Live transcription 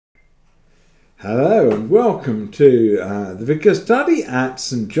Hello and welcome to the Vicar Study at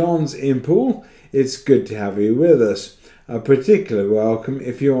St John's in Poole. It's good to have you with us. A particular welcome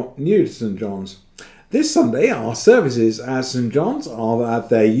if you're new to St John's. This Sunday our services at St John's are at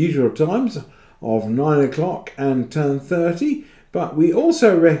their usual times of 9 o'clock and 10:30, but we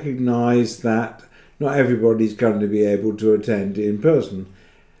also recognise that not everybody's going to be able to attend in person,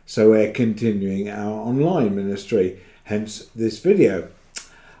 so we're continuing our online ministry, hence this video.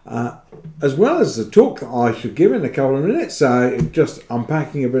 As well as the talk that I should give in a couple of minutes, just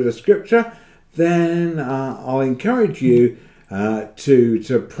unpacking a bit of scripture, then I'll encourage you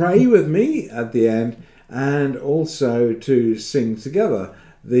to pray with me at the end and also to sing together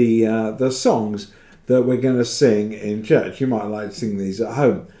the songs that we're going to sing in church. You might like to sing these at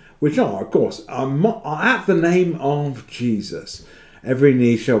home, which are, of course, at the name of Jesus. Every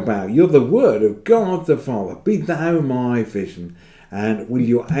knee shall bow. You're the word of God the Father. Be thou my vision. And will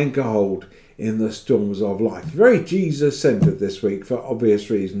your anchor hold in the storms of life? Very Jesus-centred this week for obvious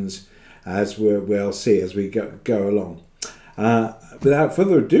reasons, as we'll see as we go along. Without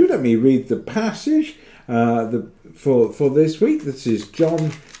further ado, let me read the passage for this week. This is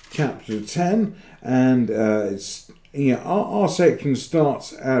John chapter 10, and our section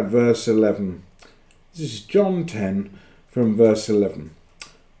starts at verse 11. This is John 10 from verse 11.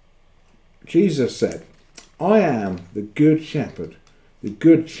 Jesus said, "I am the good shepherd. The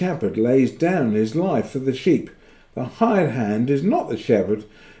good shepherd lays down his life for the sheep. The hired hand is not the shepherd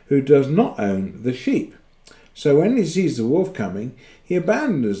who does not own the sheep. So when he sees the wolf coming, he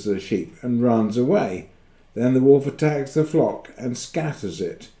abandons the sheep and runs away. Then the wolf attacks the flock and scatters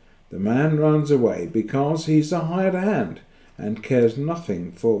it. The man runs away because he's the hired hand and cares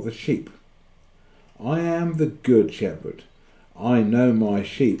nothing for the sheep. I am the good shepherd. I know my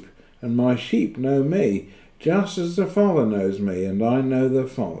sheep, and my sheep know me, just as the Father knows me, and I know the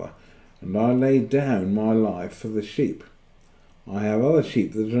Father, and I lay down my life for the sheep. I have other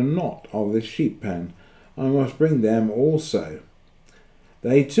sheep that are not of this sheep pen. I must bring them also.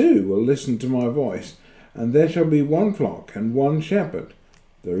 They too will listen to my voice, and there shall be one flock and one shepherd.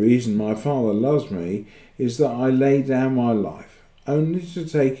 The reason my Father loves me is that I lay down my life, only to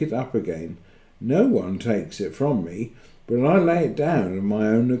take it up again. No one takes it from me, but I lay it down of my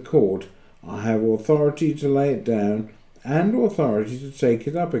own accord. I have authority to lay it down and authority to take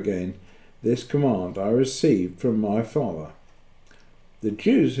it up again. This command I received from my Father." The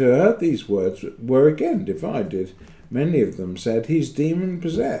Jews who heard these words were again divided. Many of them said, "He's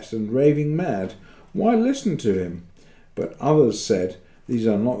demon-possessed and raving mad. Why listen to him?" But others said, "These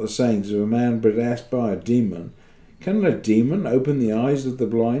are not the sayings of a man possessed by a demon. Can a demon open the eyes of the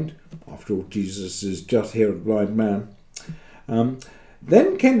blind?" After all, Jesus has just healed a blind man.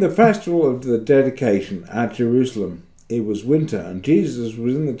 Then came the festival of the dedication at Jerusalem. It was winter, and Jesus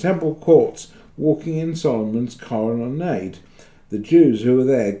was in the temple courts, walking in Solomon's colonnade. The Jews who were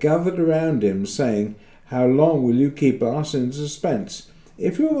there gathered around him, saying, "How long will you keep us in suspense?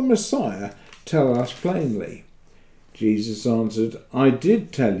 If you're the Messiah, tell us plainly." Jesus answered, "I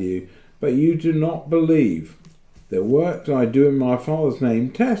did tell you, but you do not believe. The works I do in my Father's name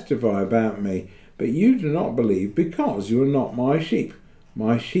testify about me, but you do not believe because you are not my sheep.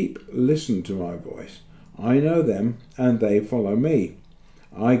 My sheep listen to my voice. I know them, and they follow me.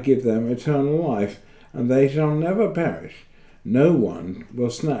 I give them eternal life, and they shall never perish. No one will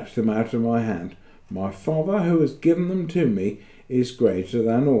snatch them out of my hand. My Father who has given them to me is greater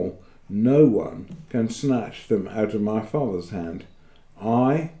than all. No one can snatch them out of my Father's hand.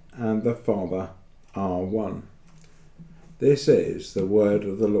 I and the Father are one." This is the word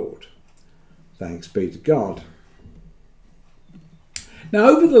of the Lord. Thanks be to God. Now,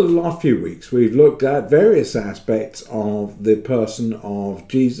 over the last few weeks, we've looked at various aspects of the person of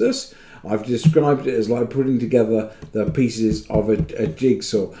Jesus. I've described it as like putting together the pieces of a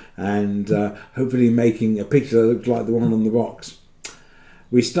jigsaw and hopefully making a picture that looks like the one on the box.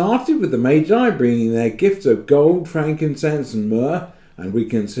 We started with the Magi bringing their gifts of gold, frankincense and myrrh, and we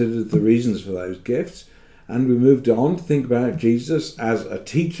considered the reasons for those gifts. And we moved on to think about Jesus as a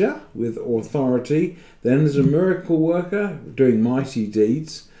teacher with authority, then as a miracle worker doing mighty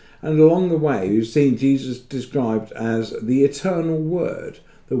deeds. And along the way, we've seen Jesus described as the eternal Word,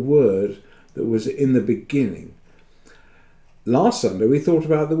 the Word that was in the beginning. Last Sunday, we thought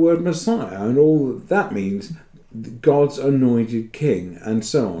about the word Messiah and all that means, God's anointed king, and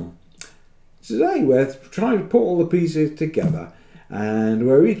so on. Today, we're trying to put all the pieces together. And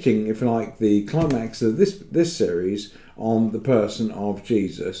we're reaching, if you like, the climax of this series on the person of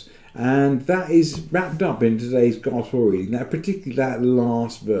Jesus. And that is wrapped up in today's gospel reading, particularly that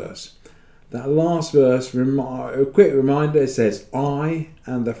last verse. That last verse, a quick reminder, it says, "I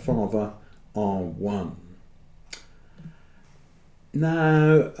and the Father are one.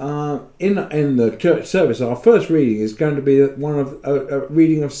 Now, in the church service, our first reading is going to be a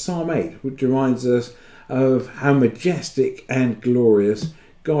reading of Psalm 8, which reminds us of how majestic and glorious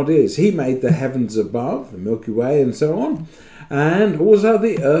God is. He made the heavens above, the Milky Way, and so on, and also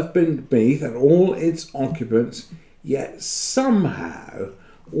the earth beneath and all its occupants. Yet somehow,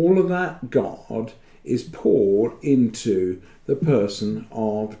 all of that God is poured into the person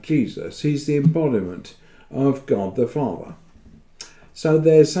of Jesus. He's the embodiment of God the Father. So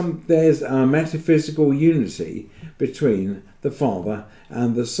there's a metaphysical unity between the Father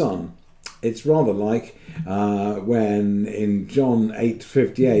and the Son. It's rather like when in John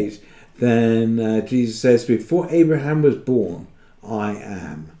 8:58, then Jesus says, "Before Abraham was born, I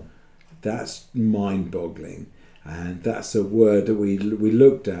am." That's mind-boggling, and that's a word that we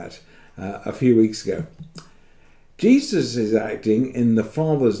looked at a few weeks ago. Jesus is acting in the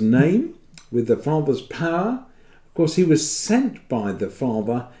Father's name, with the Father's power. Of course, he was sent by the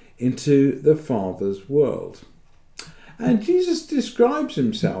Father into the Father's world. And Jesus describes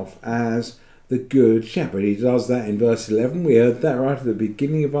himself as the Good Shepherd. He does that in verse 11. We heard that right at the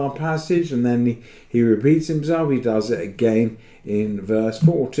beginning of our passage, and then he repeats himself. He does it again in verse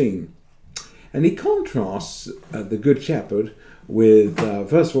 14. And he contrasts the Good Shepherd with,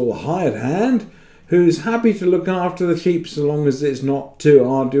 first of all, the hired hand, who's happy to look after the sheep so long as it's not too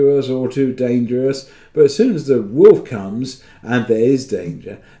arduous or too dangerous. But as soon as the wolf comes and there is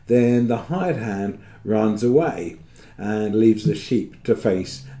danger, then the hired hand runs away and leaves the sheep to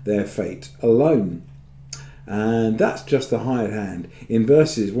face their fate alone. And that's just the hired hand. In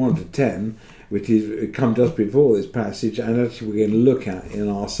verses 1 to 10, which come just before this passage, and actually we're going to look at in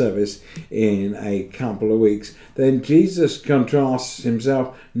our service in a couple of weeks, then Jesus contrasts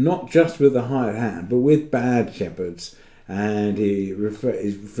himself not just with the hired hand, but with bad shepherds. And he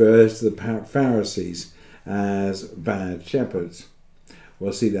refers to the Pharisees as bad shepherds.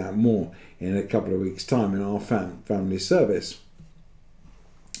 We'll see that more in a couple of weeks' time in our family service.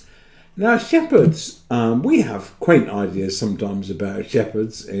 Now, shepherds, we have quaint ideas sometimes about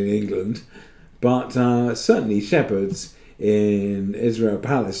shepherds in England, but certainly shepherds in Israel,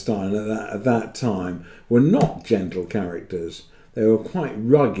 Palestine at that time were not gentle characters. They were quite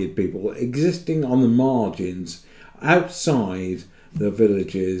rugged people existing on the margins, outside the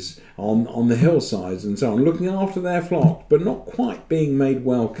villages, on the hillsides and so on, looking after their flock, but not quite being made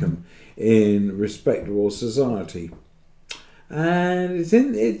welcome in respectable society. And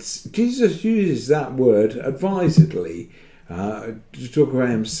Jesus uses that word advisedly to talk about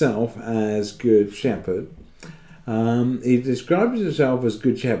himself as Good Shepherd. He describes himself as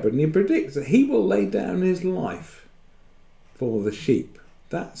Good Shepherd, and he predicts that he will lay down his life for the sheep.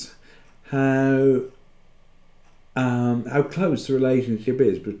 That's how close the relationship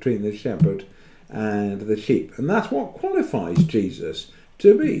is between the shepherd and the sheep. And that's what qualifies Jesus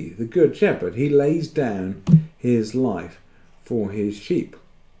to be the Good Shepherd. He lays down his life for his sheep.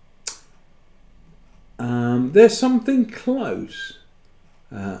 There's something close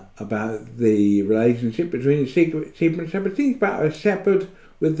about the relationship between sheep and shepherd. Think about a shepherd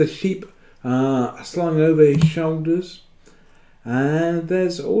with the sheep slung over his shoulders. And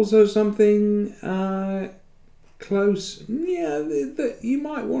there's also something close, that you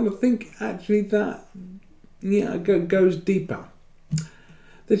might want to think actually that goes deeper.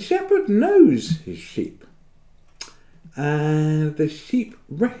 The shepherd knows his sheep, and the sheep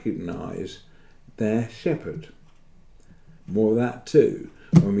recognise their shepherd. More of that too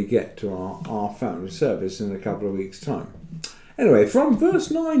when we get to our family service in a couple of weeks' time. Anyway, from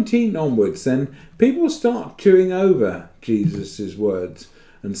verse 19 onwards then, people start chewing over Jesus' words,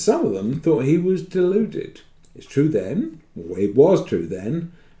 and some of them thought he was deluded. It's true then, or it was true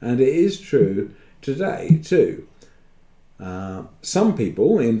then, and it is true today too. Some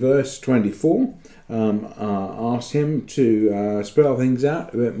people in verse 24 asked him to spell things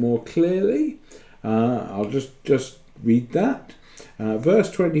out a bit more clearly. I'll just read that. Verse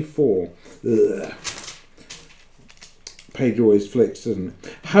 24. Page always flicks, doesn't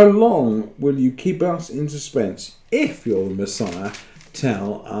it? How long will you keep us in suspense? If you're the Messiah,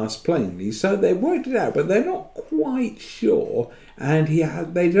 tell us plainly. So they worked it out, but they're not quite sure, and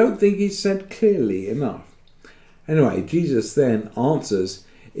they don't think he said clearly enough. Anyway, Jesus then answers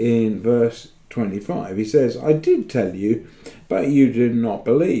in verse 25. He says, I did tell you, but you did not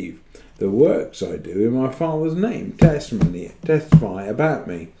believe. The works I do in my Father's name testify about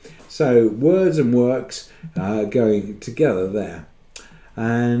me. So words and works going together there.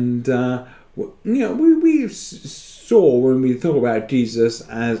 And we saw when we thought about Jesus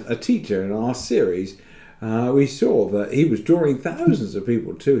as a teacher in our series, we saw that he was drawing thousands of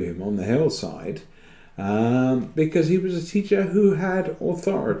people to him on the hillside because he was a teacher who had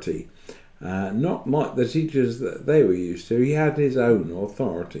authority. Not like the teachers that they were used to. He had his own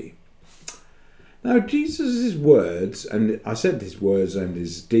authority. Now, Jesus' words, and I said his words and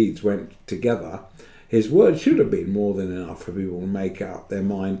his deeds went together. His words should have been more than enough for people to make up their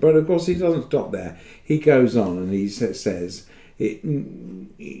mind. But of course, he doesn't stop there. He goes on and he says,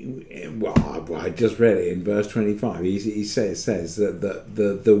 well, I just read it in verse 25. He says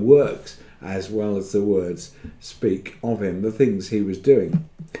that the works as well as the words speak of him, the things he was doing.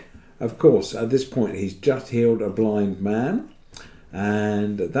 Of course, at this point, he's just healed a blind man,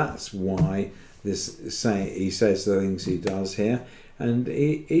 and that's why he says the things he does here. And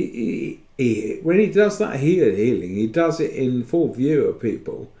when he does that healing, he does it in full view of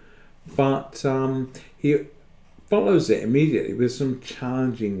people, but he follows it immediately with some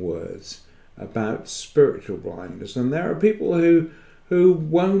challenging words about spiritual blindness. And there are people who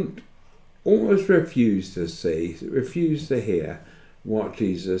won't, almost refuse to see, refuse to hear what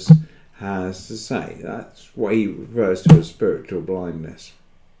Jesus has to say. That's what he refers to as spiritual blindness.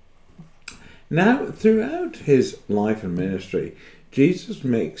 Now, throughout his life and ministry, Jesus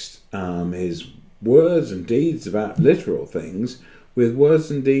mixed his words and deeds about literal things with words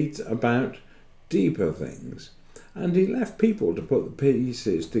and deeds about deeper things. And he left people to put the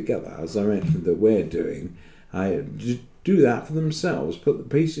pieces together, as I mentioned that we're doing. Do that for themselves, put the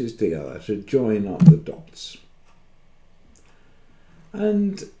pieces together to join up the dots.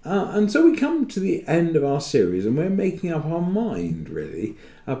 And so we come to the end of our series, and we're making up our mind really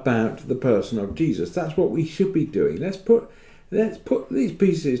about the person of Jesus. That's what we should be doing. Let's put these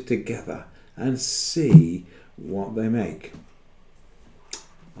pieces together and see what they make.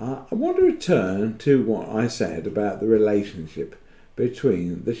 I want to return to what I said about the relationship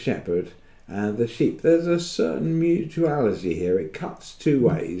between the shepherd and the sheep. There's a certain mutuality here. It cuts two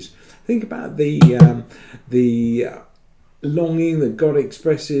ways. Think about the longing that God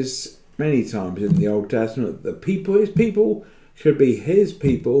expresses many times in the Old Testament, that his people should be his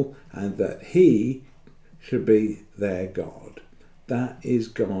people and that he should be their God. That is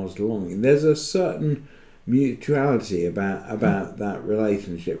God's longing. There's a certain mutuality about that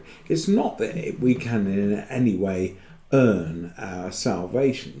relationship. It's not that we can in any way earn our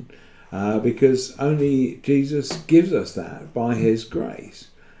salvation, because only Jesus gives us that by his grace.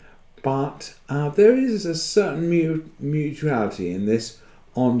 But there is a certain mutuality in this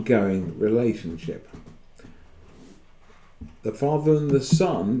ongoing relationship. The Father and the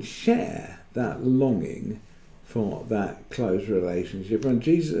Son share that longing for that close relationship, and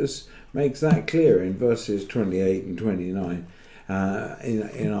Jesus makes that clear in verses 28 and 29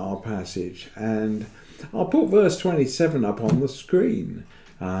 in our passage. And I'll put verse 27 up on the screen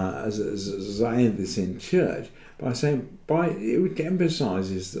as I end this in church by saying, it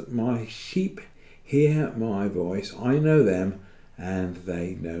emphasises that my sheep hear my voice, I know them, and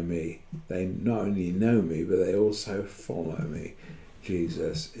they know me. They not only know me, but they also follow me,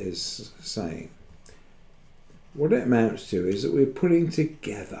 Jesus is saying. What it amounts to is that we're putting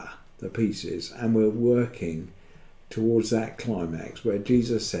together the pieces and we're working towards that climax where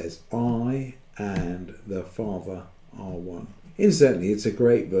Jesus says, I and the Father are one. Incidentally, it's a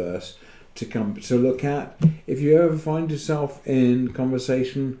great verse to look at. If you ever find yourself in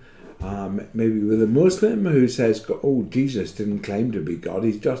conversation maybe with a Muslim who says, oh, Jesus didn't claim to be God,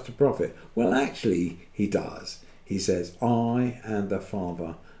 he's just a prophet. Well, actually, he does. He says, I and the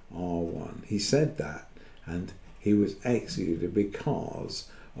Father are one. He said that, and he was executed because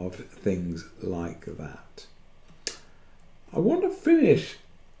of things like that. I want to finish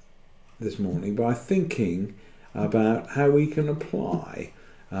this morning by thinking about how we can apply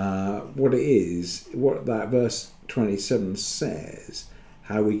what that verse 27 says,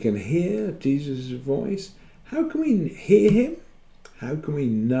 how we can hear Jesus' voice. How can we hear him? How can we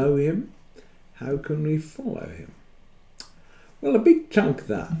know him? How can we follow him? Well, a big chunk of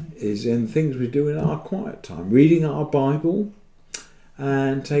that is in things we do in our quiet time, reading our Bible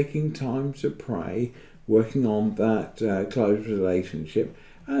and taking time to pray, working on that close relationship,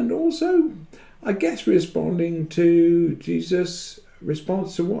 and also, I guess, responding to Jesus'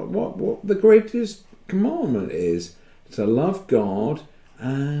 response to what the greatest commandment is, to love God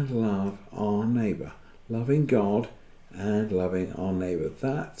and love our neighbour. Loving God and loving our neighbour.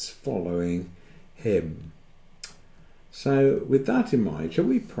 That's following him. So with that in mind, shall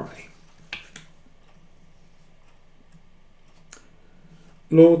we pray?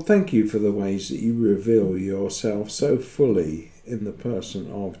 Lord, thank you for the ways that you reveal yourself so fully in the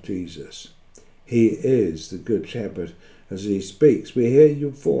person of Jesus. He is the Good Shepherd. As he speaks, we hear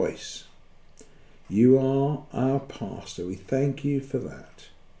your voice. You are our pastor. We thank you for that.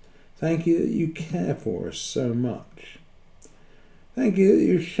 Thank you that you care for us so much. Thank you that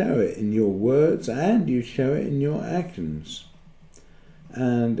you show it in your words and you show it in your actions.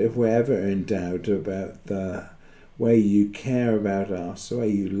 And if we're ever in doubt about the way you care about us, the way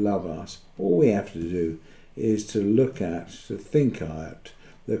you love us, all we have to do is to think out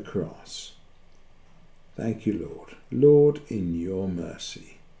the cross. Thank you, Lord. Lord, in your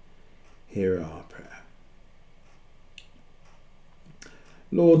mercy, hear our prayer.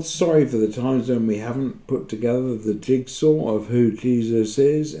 Lord, sorry for the times when we haven't put together the jigsaw of who Jesus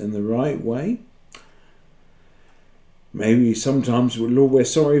is in the right way. Maybe sometimes, Lord, we're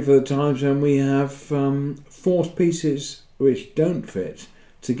sorry for the times when we have forced pieces which don't fit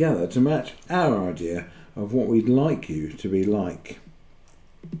together to match our idea of what we'd like you to be like.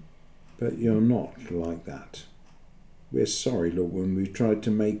 But you're not like that. We're sorry, Lord, when we've tried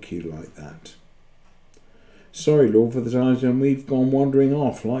to make you like that. Sorry, Lord, for the times when we've gone wandering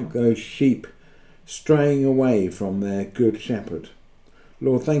off like those sheep straying away from their good shepherd.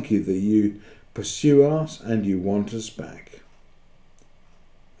 Lord, thank you that you pursue us and you want us back.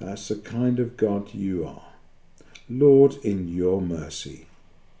 That's the kind of God you are. Lord, in your mercy,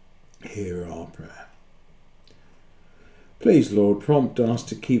 hear our prayer. Please, Lord, prompt us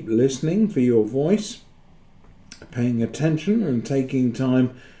to keep listening for your voice, paying attention and taking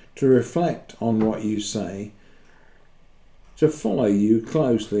time to reflect on what you say, to follow you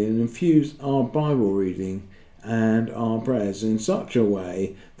closely and infuse our Bible reading and our prayers in such a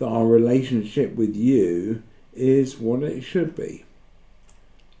way that our relationship with you is what it should be.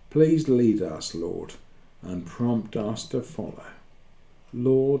 Please lead us, Lord, and prompt us to follow.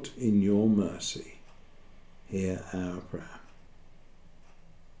 Lord, in your mercy, hear our prayer.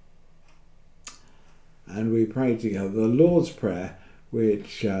 And we pray together the Lord's Prayer,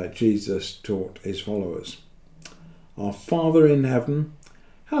 which Jesus taught his followers. Our Father in heaven,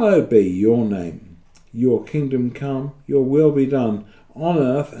 hallowed be your name. Your kingdom come, your will be done, on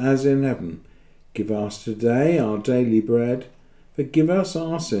earth as in heaven. Give us today our daily bread. Forgive us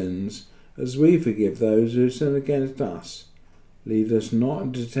our sins, as we forgive those who sin against us. Lead us not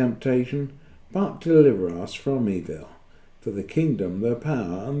into temptation, but deliver us from evil. For the kingdom, the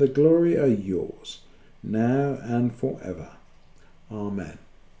power, and the glory are yours, now and forever. Amen.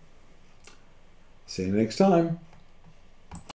 See you next time.